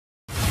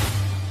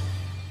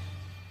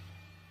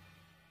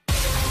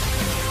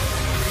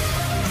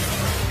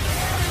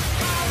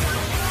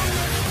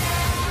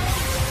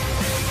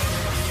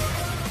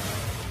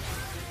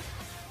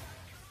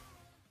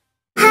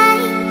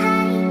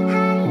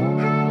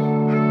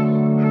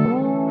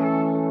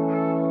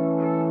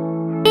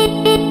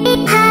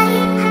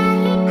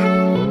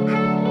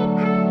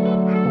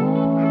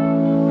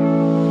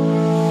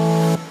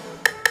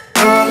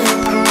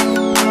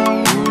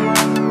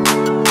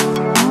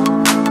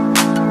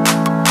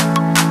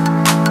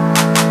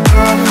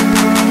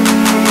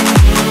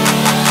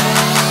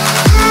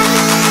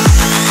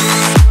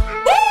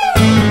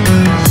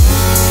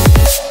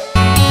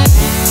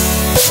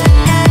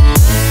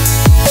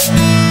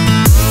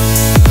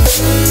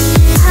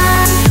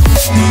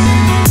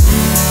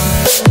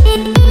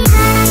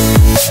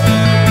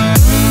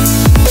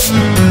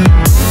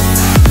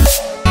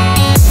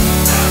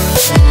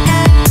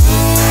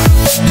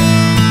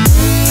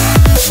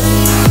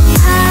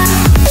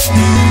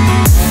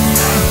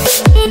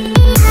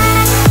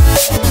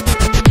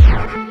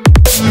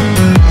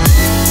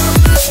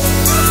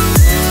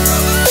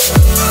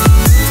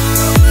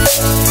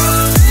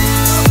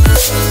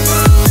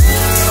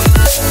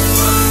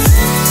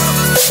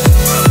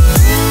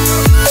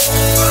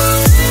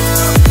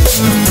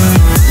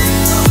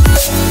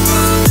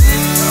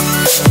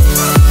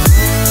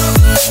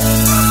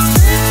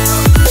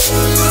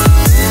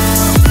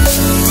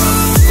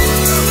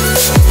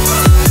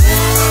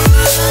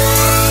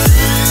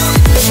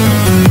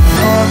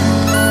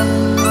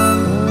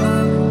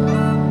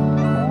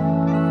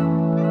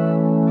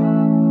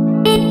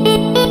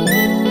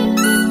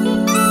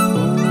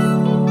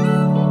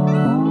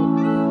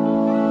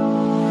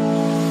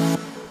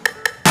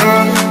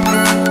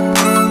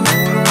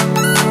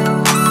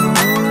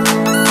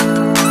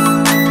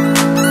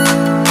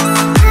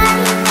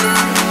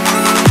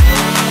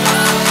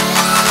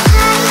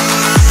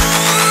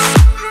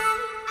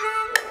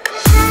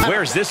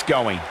Where's this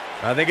going?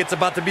 I think it's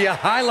about to be a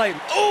highlight.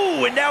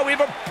 Oh, and now we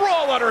have a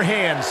brawl on our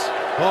hands.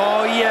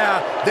 Oh,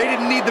 yeah. They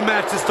didn't need the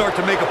match to start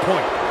to make a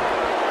point.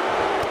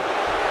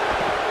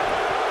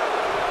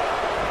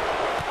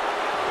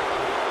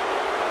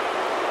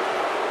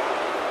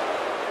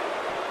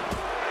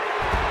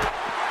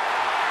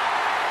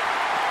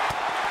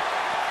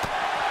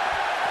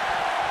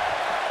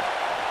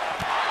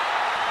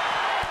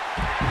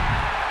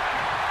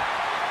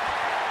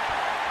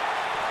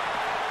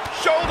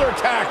 Shoulder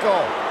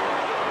tackle.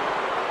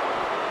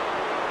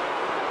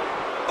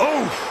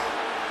 Oh,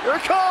 here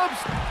it comes.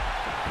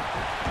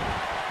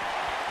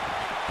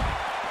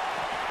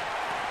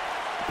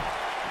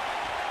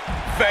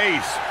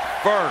 Face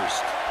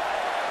first.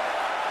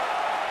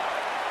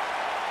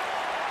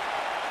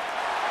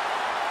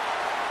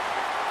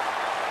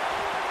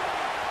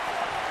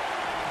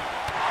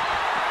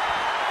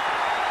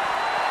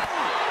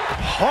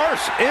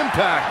 Harsh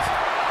impact.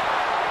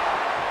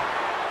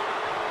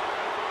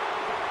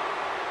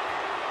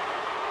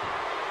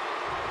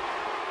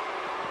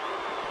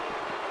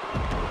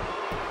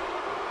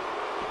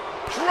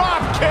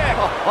 Drop kick.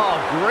 Oh,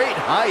 great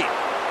height.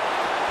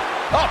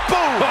 Oh,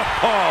 boom.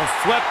 Oh,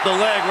 swept the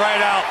leg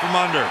right out from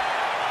under.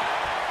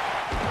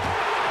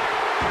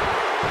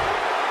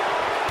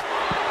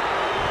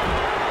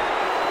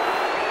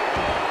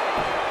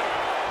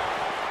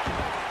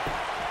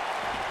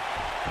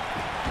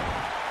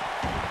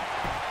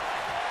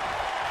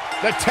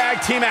 The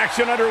tag team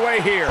action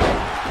underway here.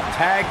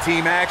 Tag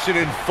team action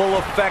in full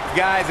effect,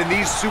 guys, and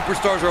these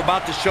superstars are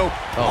about to show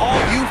all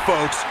you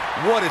folks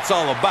what it's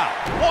all about.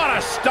 What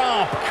a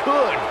stomp.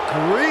 Good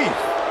grief.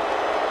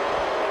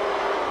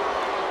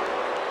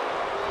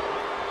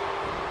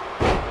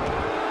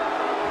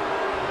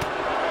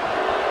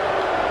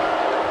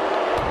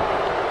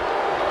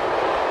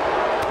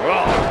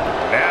 Oh,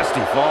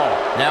 nasty fall.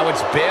 Now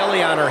it's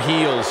Bayley on her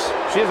heels.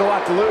 She has a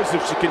lot to lose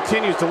if she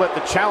continues to let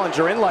the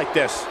challenger in like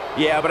this.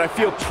 Yeah, but I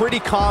feel pretty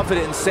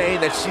confident in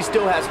saying that she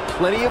still has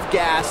plenty of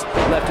gas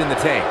left in the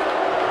tank.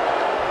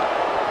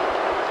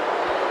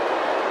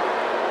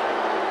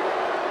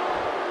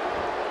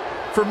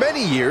 For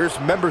many years,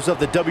 members of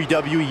the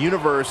WWE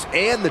Universe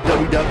and the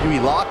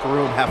WWE locker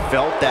room have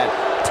felt that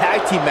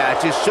tag team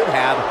matches should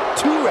have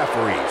two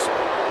referees.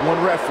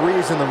 One referee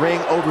is in the ring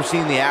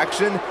overseeing the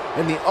action,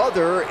 and the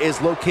other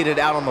is located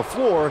out on the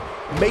floor,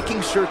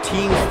 making sure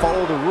teams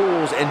follow the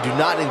rules and do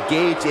not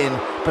engage in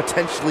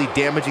potentially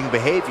damaging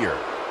behavior.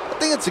 I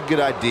think it's a good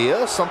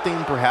idea,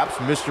 something perhaps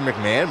Mr.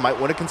 McMahon might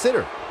want to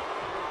consider.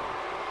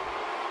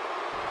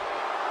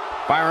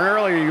 Byron,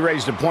 earlier you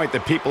raised a point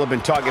that people have been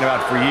talking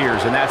about for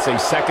years, and that's a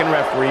second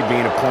referee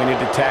being appointed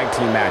to tag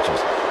team matches.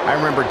 I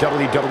remember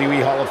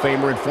WWE Hall of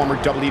Famer and former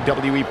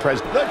WWE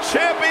President. The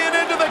champion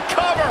into the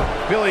cover!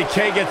 Billie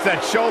Kay gets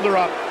that shoulder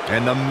up.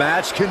 And the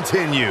match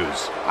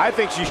continues. I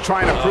think she's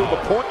trying to prove a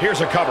point.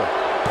 Here's a cover.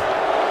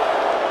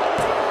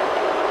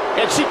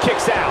 And she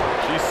kicks out.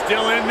 She's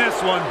still in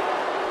this one.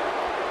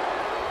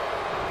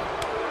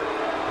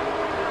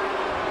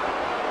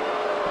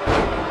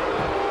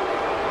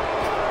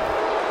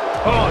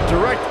 Oh,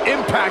 direct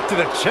impact to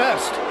the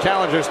chest.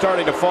 Challenger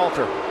starting to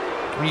falter.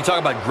 When you talk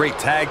about great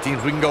tag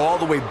teams, we can go all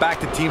the way back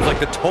to teams like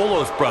the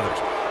Tolos brothers,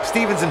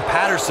 Stevens and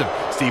Patterson,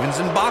 Stevens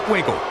and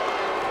Bockwinkel.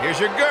 Here's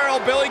your girl,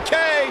 Billie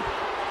Kay.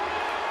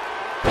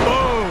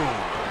 Boom!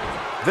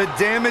 The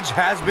damage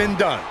has been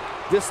done.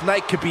 This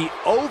night could be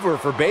over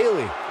for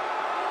Bayley.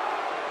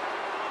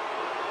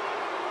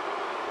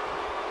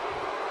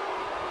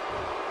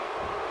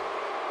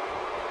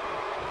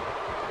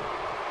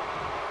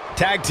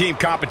 Tag team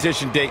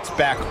competition dates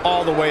back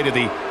all the way to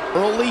the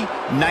early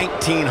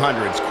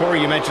 1900s. Corey,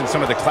 you mentioned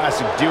some of the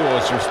classic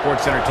duos from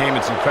sports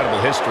entertainment's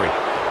incredible history.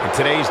 In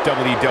today's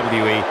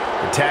WWE,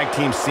 the tag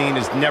team scene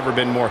has never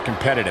been more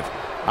competitive.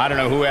 I don't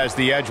know who has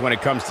the edge when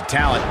it comes to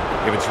talent,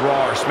 if it's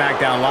Raw or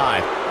SmackDown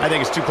Live. I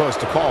think it's too close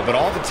to call, but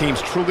all the teams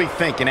truly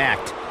think and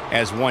act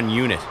as one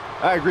unit.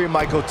 I agree,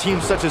 Michael.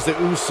 Teams such as the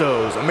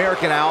Usos,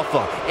 American Alpha,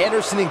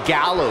 Anderson and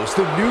Gallows,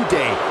 The New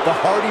Day, the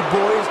Hardy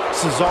Boys,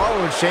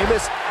 Cesaro and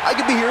Sheamus. I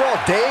could be here all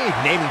day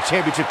naming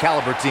championship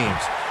caliber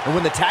teams. And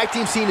when the tag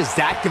team scene is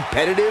that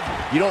competitive,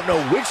 you don't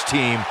know which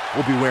team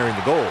will be wearing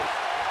the gold.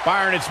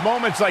 Byron, it's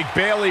moments like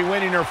Bayley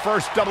winning her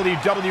first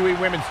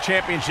WWE Women's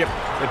Championship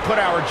that put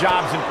our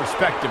jobs in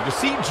perspective. To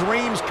see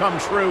dreams come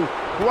true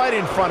right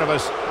in front of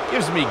us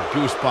gives me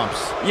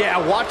goosebumps. Yeah,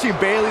 watching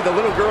Bayley, the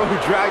little girl who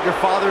dragged her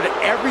father to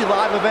every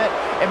live event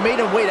and made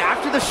him wait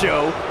after the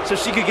show so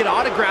she could get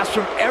autographs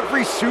from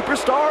every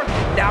superstar,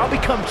 now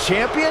become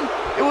champion,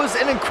 it was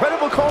an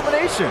incredible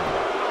culmination.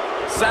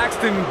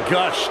 Saxton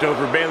gushed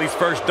over Bayley's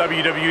first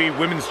WWE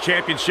Women's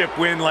Championship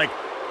win like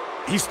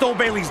he stole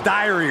Bayley's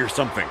diary or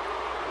something.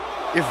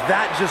 If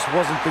that just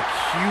wasn't the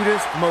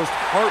cutest, most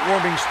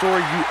heartwarming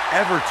story you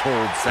ever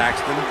told,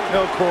 Saxton.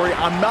 No, Corey,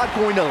 I'm not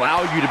going to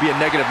allow you to be a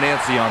negative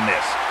Nancy on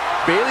this.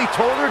 Bayley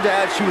told her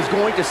dad she was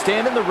going to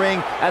stand in the ring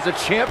as a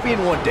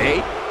champion one day,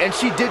 and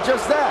she did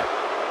just that.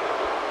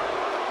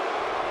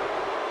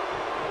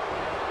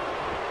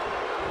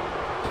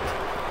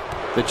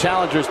 The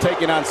challenger's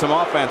taking on some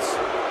offense.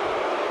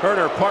 Her and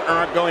her partner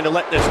aren't going to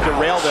let this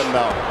derail them,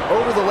 though.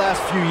 Over the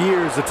last few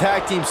years, the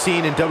tag team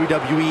scene in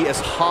WWE is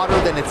hotter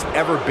than it's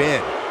ever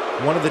been.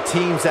 One of the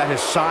teams that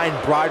has shined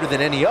brighter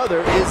than any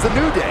other is the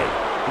New Day.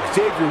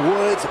 Xavier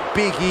Woods,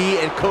 Big E,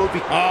 and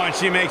Kofi. Oh, and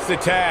she makes the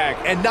tag.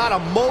 And not a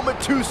moment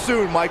too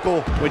soon,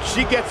 Michael. When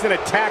she gets in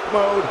attack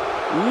mode,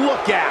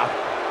 look out.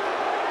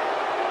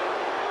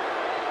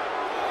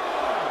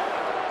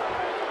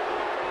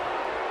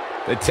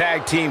 The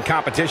tag team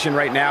competition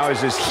right now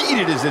is as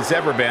heated as it's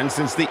ever been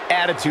since the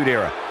Attitude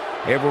Era.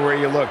 Everywhere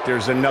you look,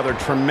 there's another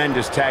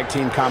tremendous tag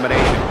team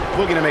combination.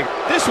 Looking to make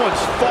this one's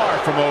far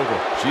from over.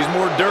 She's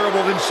more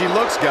durable than she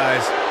looks,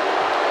 guys.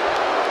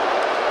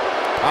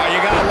 Oh, you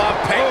gotta love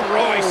Peyton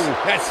Royce.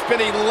 That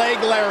spinning leg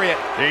lariat.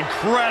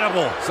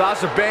 Incredible.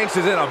 Sasha Banks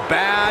is in a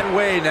bad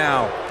way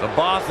now. The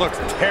boss looks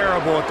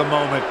terrible at the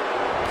moment.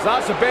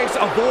 Sasha Banks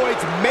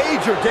avoids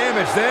major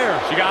damage there.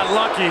 She got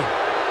lucky.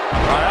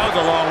 Oh, that was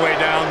a long way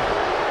down.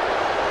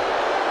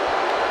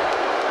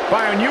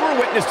 Byron, you were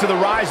witness to the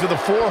rise of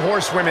the 4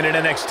 horsewomen in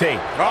NXT.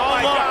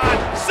 Oh, my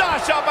God.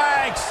 Sasha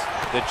Banks!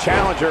 The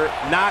challenger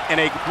not in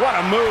a... What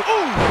a move.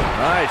 Ooh.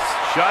 Nice.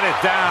 Shut it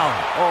down.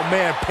 Oh,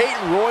 man,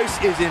 Peyton Royce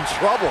is in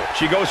trouble.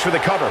 She goes for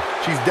the cover.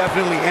 She's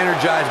definitely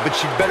energized, but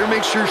she'd better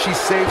make sure she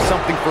saves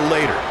something for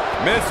later.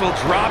 Missile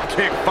drop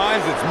kick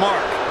finds its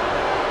mark.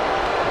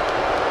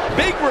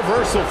 Big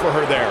reversal for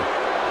her there.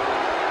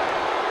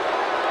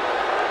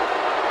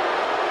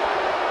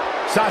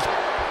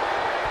 Sasha.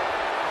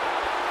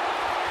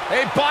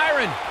 Hey,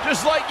 Byron,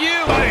 just like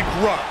you.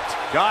 Bankrupt.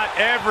 Got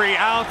every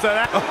ounce of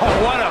that.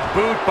 Oh, what a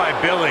boot by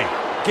Billy.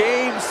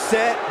 Game,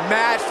 set,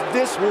 match.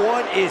 This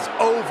one is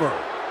over.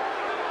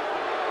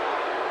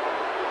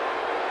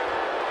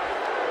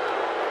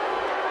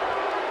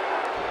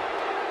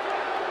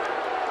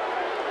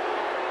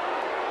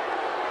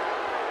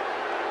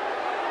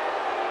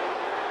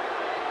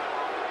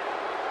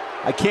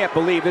 I can't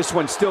believe this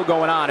one's still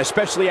going on,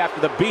 especially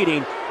after the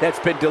beating that's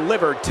been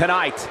delivered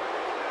tonight.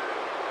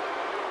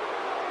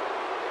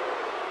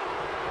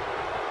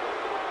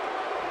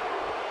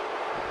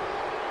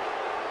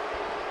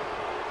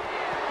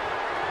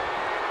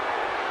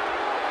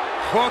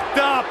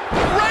 Hooked up.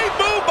 Great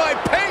move by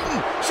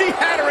Peyton. She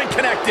had her and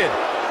connected.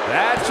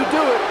 That should do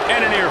it.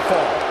 And a near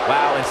fall.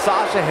 Wow, and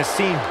Sasha has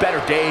seen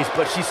better days,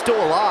 but she's still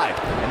alive.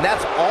 And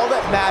that's all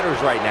that matters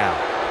right now.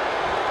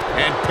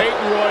 And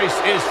Peyton Royce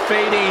is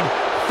fading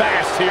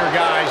fast here,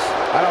 guys.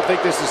 I don't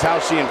think this is how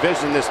she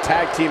envisioned this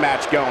tag team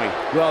match going.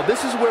 Well,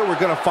 this is where we're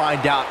going to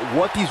find out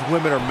what these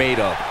women are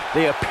made of.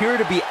 They appear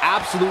to be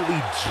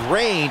absolutely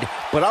drained,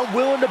 but I'm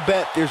willing to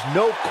bet there's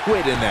no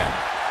quit in them.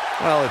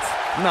 Well, it's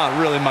not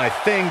really my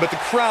thing, but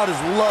the crowd is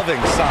loving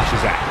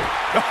Sasha's act.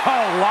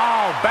 Oh,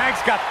 wow.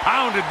 Banks got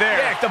pounded there.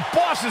 Yeah, the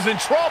boss is in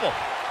trouble.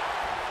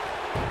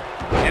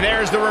 And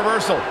there's the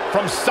reversal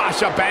from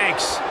Sasha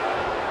Banks.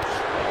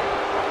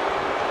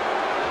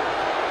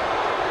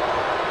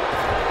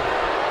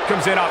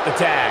 Comes in off the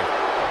tag.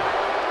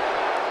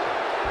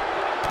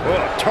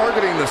 Oh,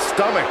 targeting the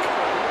stomach.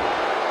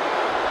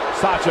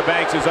 Sasha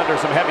Banks is under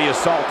some heavy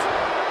assault.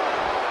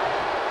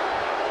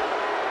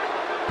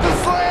 The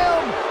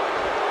slam!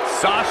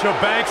 Sasha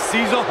Banks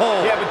sees a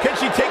hole. Yeah, but can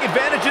she take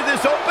advantage of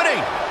this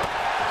opening?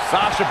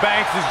 Sasha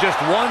Banks is just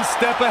one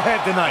step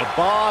ahead tonight.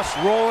 The boss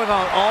rolling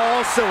on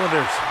all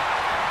cylinders.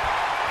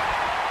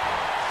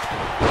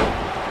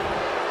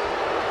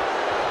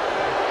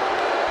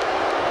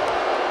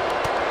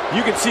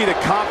 You can see the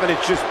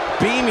confidence just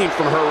beaming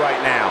from her right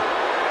now.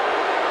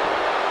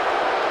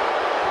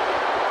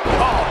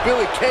 Oh,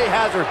 Billy Kay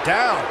has her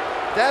down.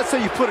 That's how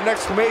you put an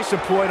exclamation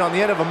point on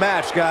the end of a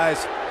match,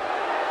 guys.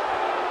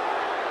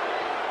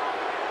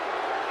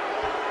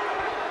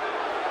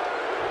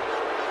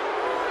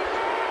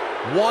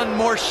 One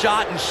more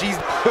shot and she's...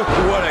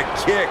 what a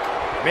kick.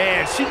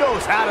 Man, she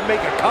knows how to make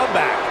a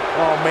comeback.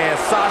 Oh, man,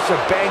 Sasha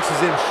Banks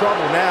is in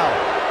trouble now.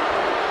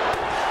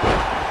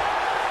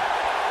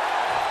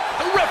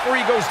 The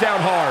referee goes down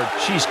hard.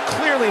 She's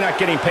clearly not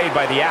getting paid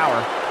by the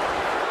hour.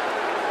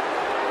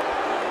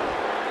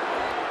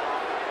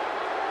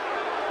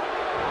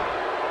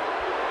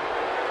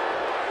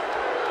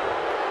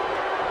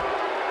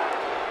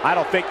 I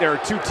don't think there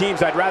are two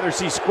teams I'd rather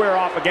see square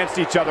off against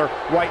each other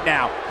right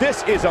now.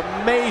 This is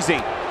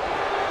amazing.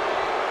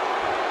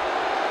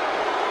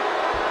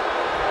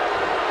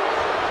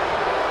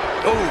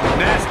 Oh,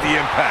 nasty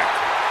impact.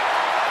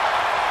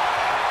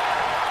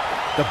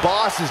 The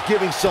boss is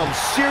giving some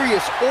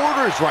serious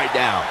orders right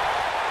now.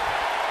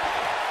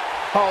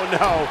 Oh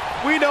no,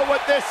 we know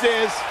what this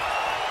is.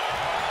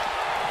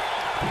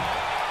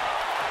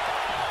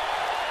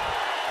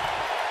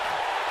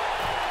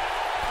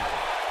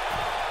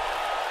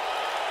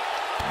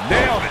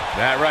 Nailed it.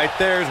 That right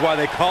there is why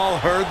they call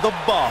her the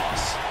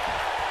boss.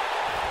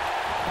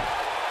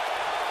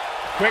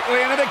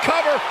 Quickly into the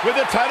cover with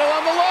the title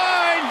on the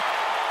line.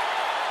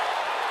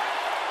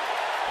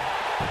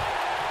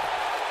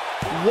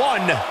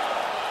 1,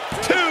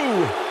 2.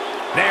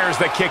 There's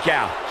the kick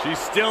out. She's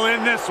still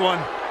in this one.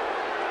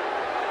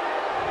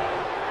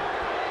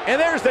 And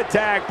there's the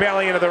tag,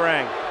 Bayley into the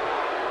ring.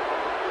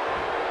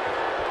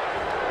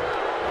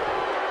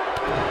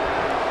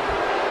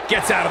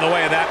 Gets out of the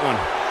way of that one.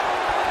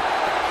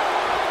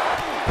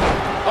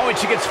 Oh, and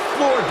she gets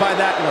floored by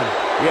that one.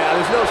 Yeah,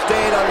 there's no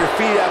staying on your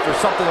feet after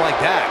something like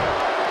that.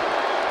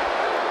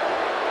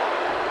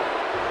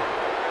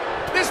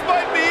 This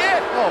might be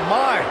it. Oh,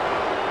 my.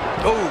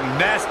 Oh,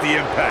 nasty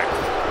impact.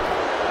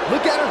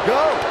 Look at her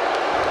go.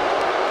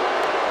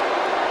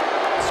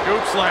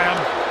 Scoop slam.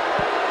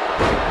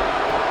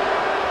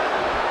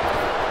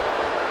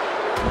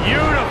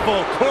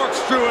 Beautiful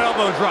corkscrew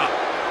elbow drop.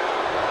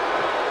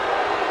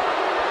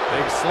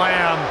 Big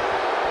slam.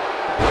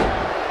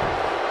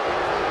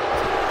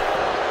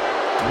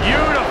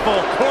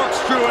 Beautiful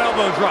corkscrew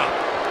elbow drop.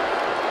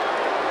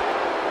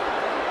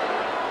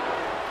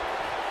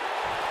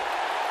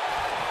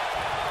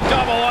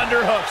 Double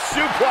underhook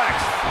suplex.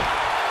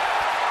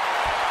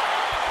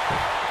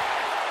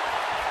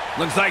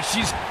 Looks like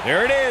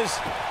there it is.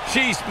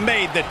 She's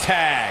made the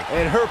tag.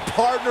 And her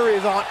partner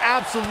is on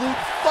absolute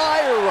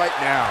fire right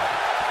now.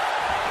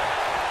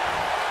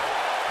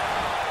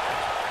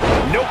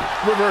 Nope,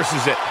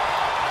 reverses it.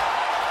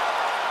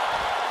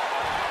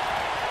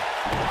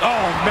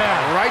 Oh,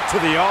 man, right to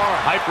the arm.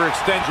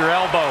 Hyperextend your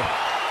elbow.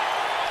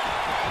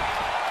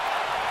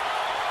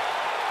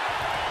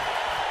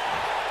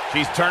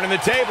 She's turning the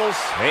tables.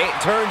 They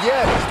ain't turned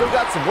yet. Still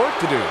got some work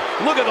to do.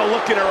 Look at the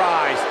look in her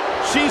eyes.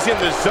 She's in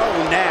the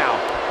zone now.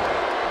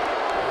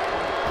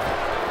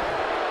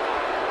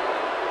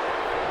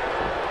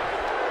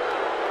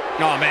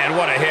 Oh, man,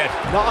 what a hit.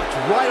 Knocked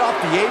right off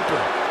the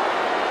apron.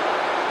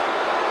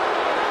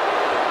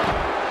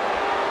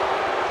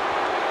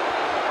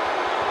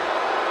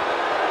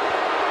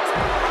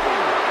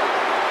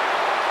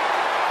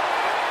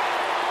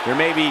 There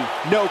may be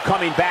no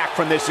coming back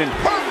from this. And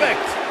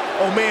perfect!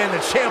 Oh, man, the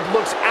champ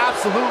looks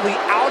absolutely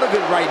out of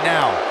it right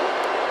now.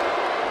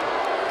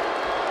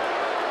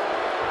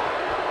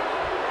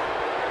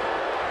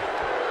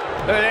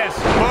 Look at this.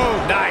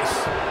 Boom. Nice.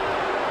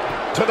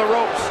 To the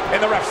ropes,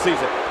 and the ref sees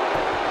it.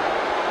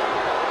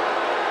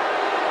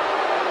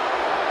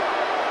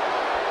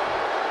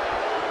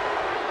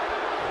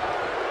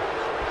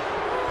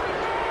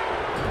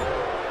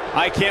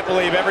 I can't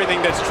believe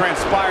everything that's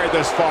transpired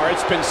thus far.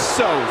 It's been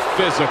so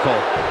physical.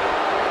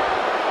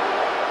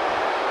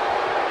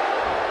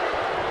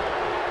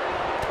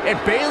 And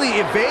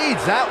Bayley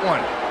evades that one.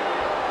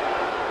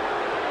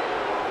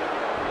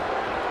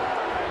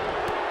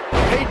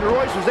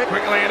 Royce was there.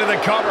 Quickly into the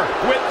cover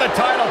with the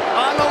title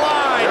on the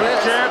line.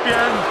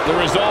 Champion. The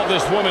resolve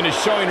this woman is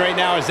showing right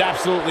now is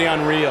absolutely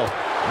unreal.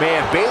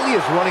 Man, Bayley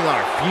is running on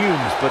her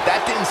fumes, but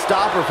that didn't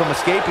stop her from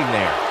escaping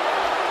there.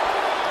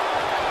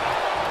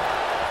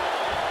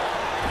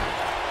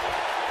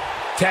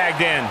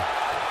 Tagged in.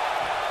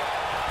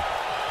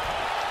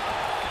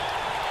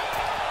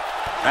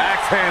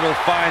 Axe handle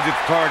finds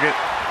its target.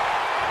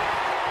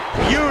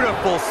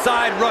 Beautiful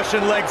side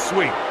Russian leg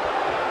sweep.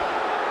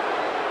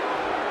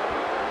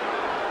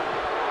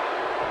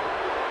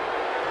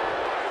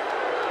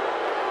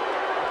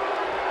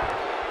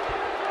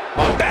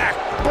 A back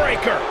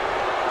breaker.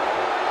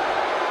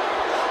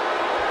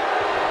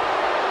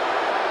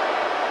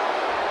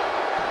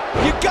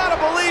 You gotta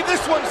believe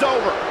this one's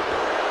over.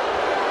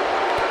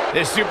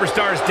 This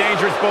superstar is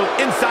dangerous both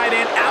inside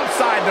and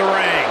outside the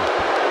ring.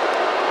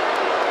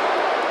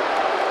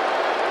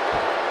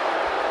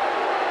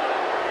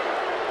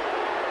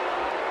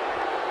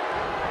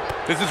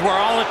 This is where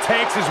all it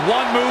takes is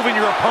one move and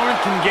your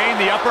opponent can gain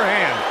the upper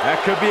hand.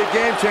 That could be a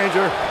game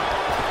changer.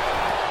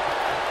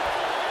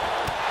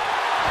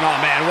 Oh,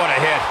 man, what a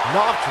hit.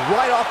 Knocked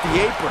right off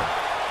the apron.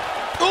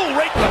 Ooh,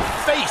 right in the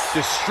face.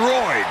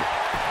 Destroyed.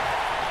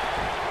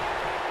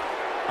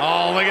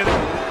 Oh, look at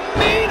that.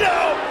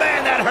 Nino!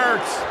 Man, that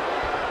hurts.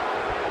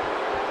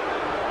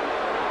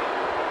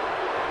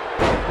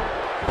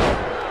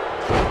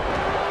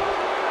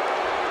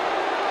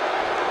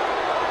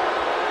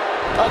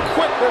 A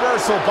quick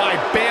reversal by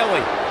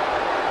Bayley.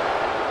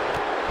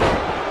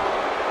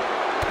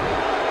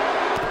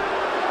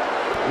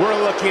 We're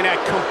looking at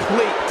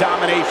complete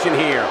domination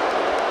here.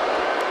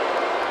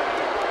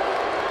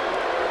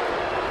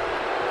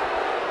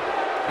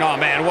 Oh,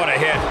 man, what a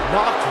hit.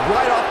 Knocked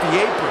right off the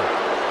apron.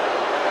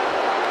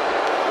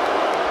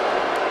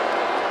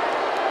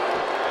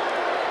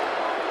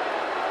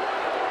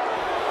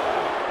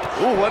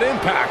 Ooh, what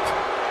impact.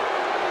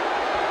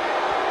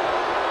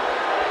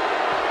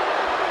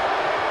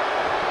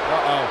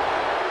 Uh-oh.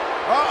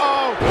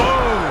 Uh-oh.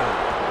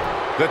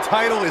 Boom. The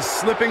title is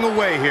slipping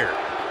away here.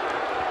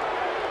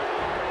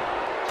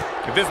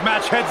 If this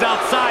match heads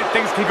outside,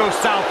 things can go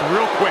south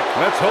real quick.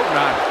 Let's hope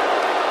not.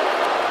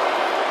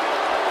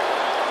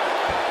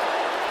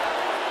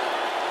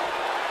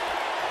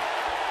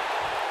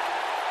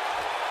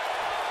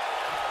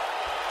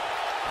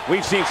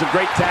 We've seen some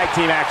great tag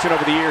team action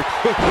over the years.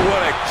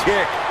 What a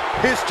kick.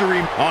 History.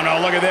 Oh, no,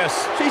 look at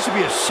this. She should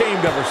be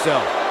ashamed of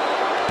herself.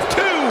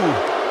 2,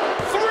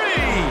 3.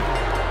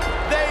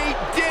 They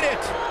did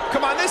it.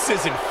 Come on, this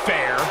isn't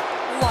fair.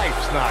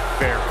 Life's not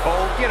fair,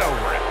 Cole. Get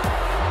over it.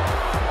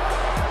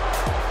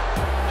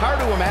 Hard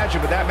to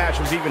imagine, but that match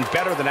was even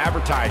better than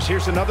advertised.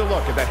 Here's another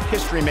look at that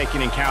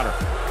history-making encounter.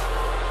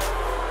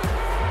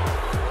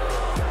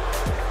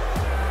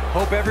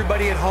 Hope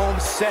everybody at home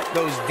set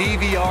those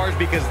DVRs,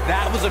 because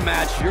that was a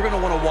match you're going to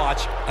want to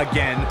watch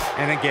again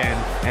and again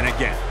and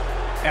again.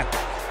 Epic.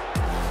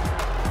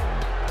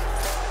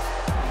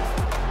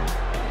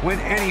 When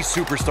any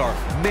superstar,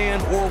 man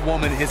or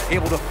woman, is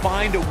able to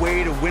find a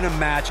way to win a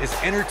match as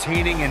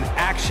entertaining and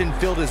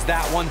action-filled as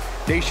that one,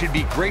 they should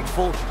be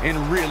grateful and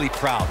really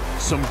proud.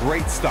 Some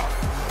great stuff.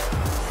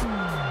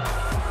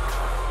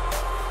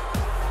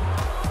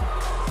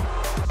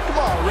 Come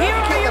on, Red. Here You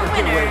are can't your let her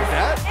get away with winners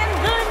that. and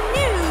the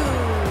new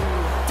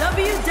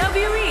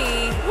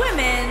WWE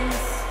Women's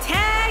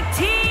Tag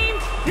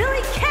Team,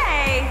 Billie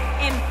Kay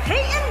and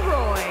Peyton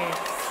Royce,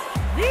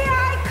 the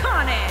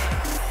IIconics.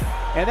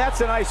 And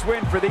that's a nice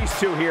win for these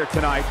two here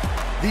tonight.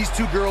 These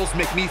two girls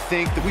make me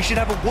think that we should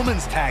have a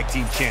women's tag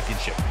team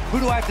championship. Who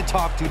do I have to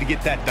talk to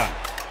get that done?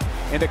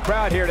 And the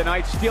crowd here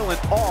tonight still in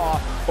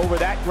awe over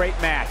that great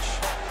match.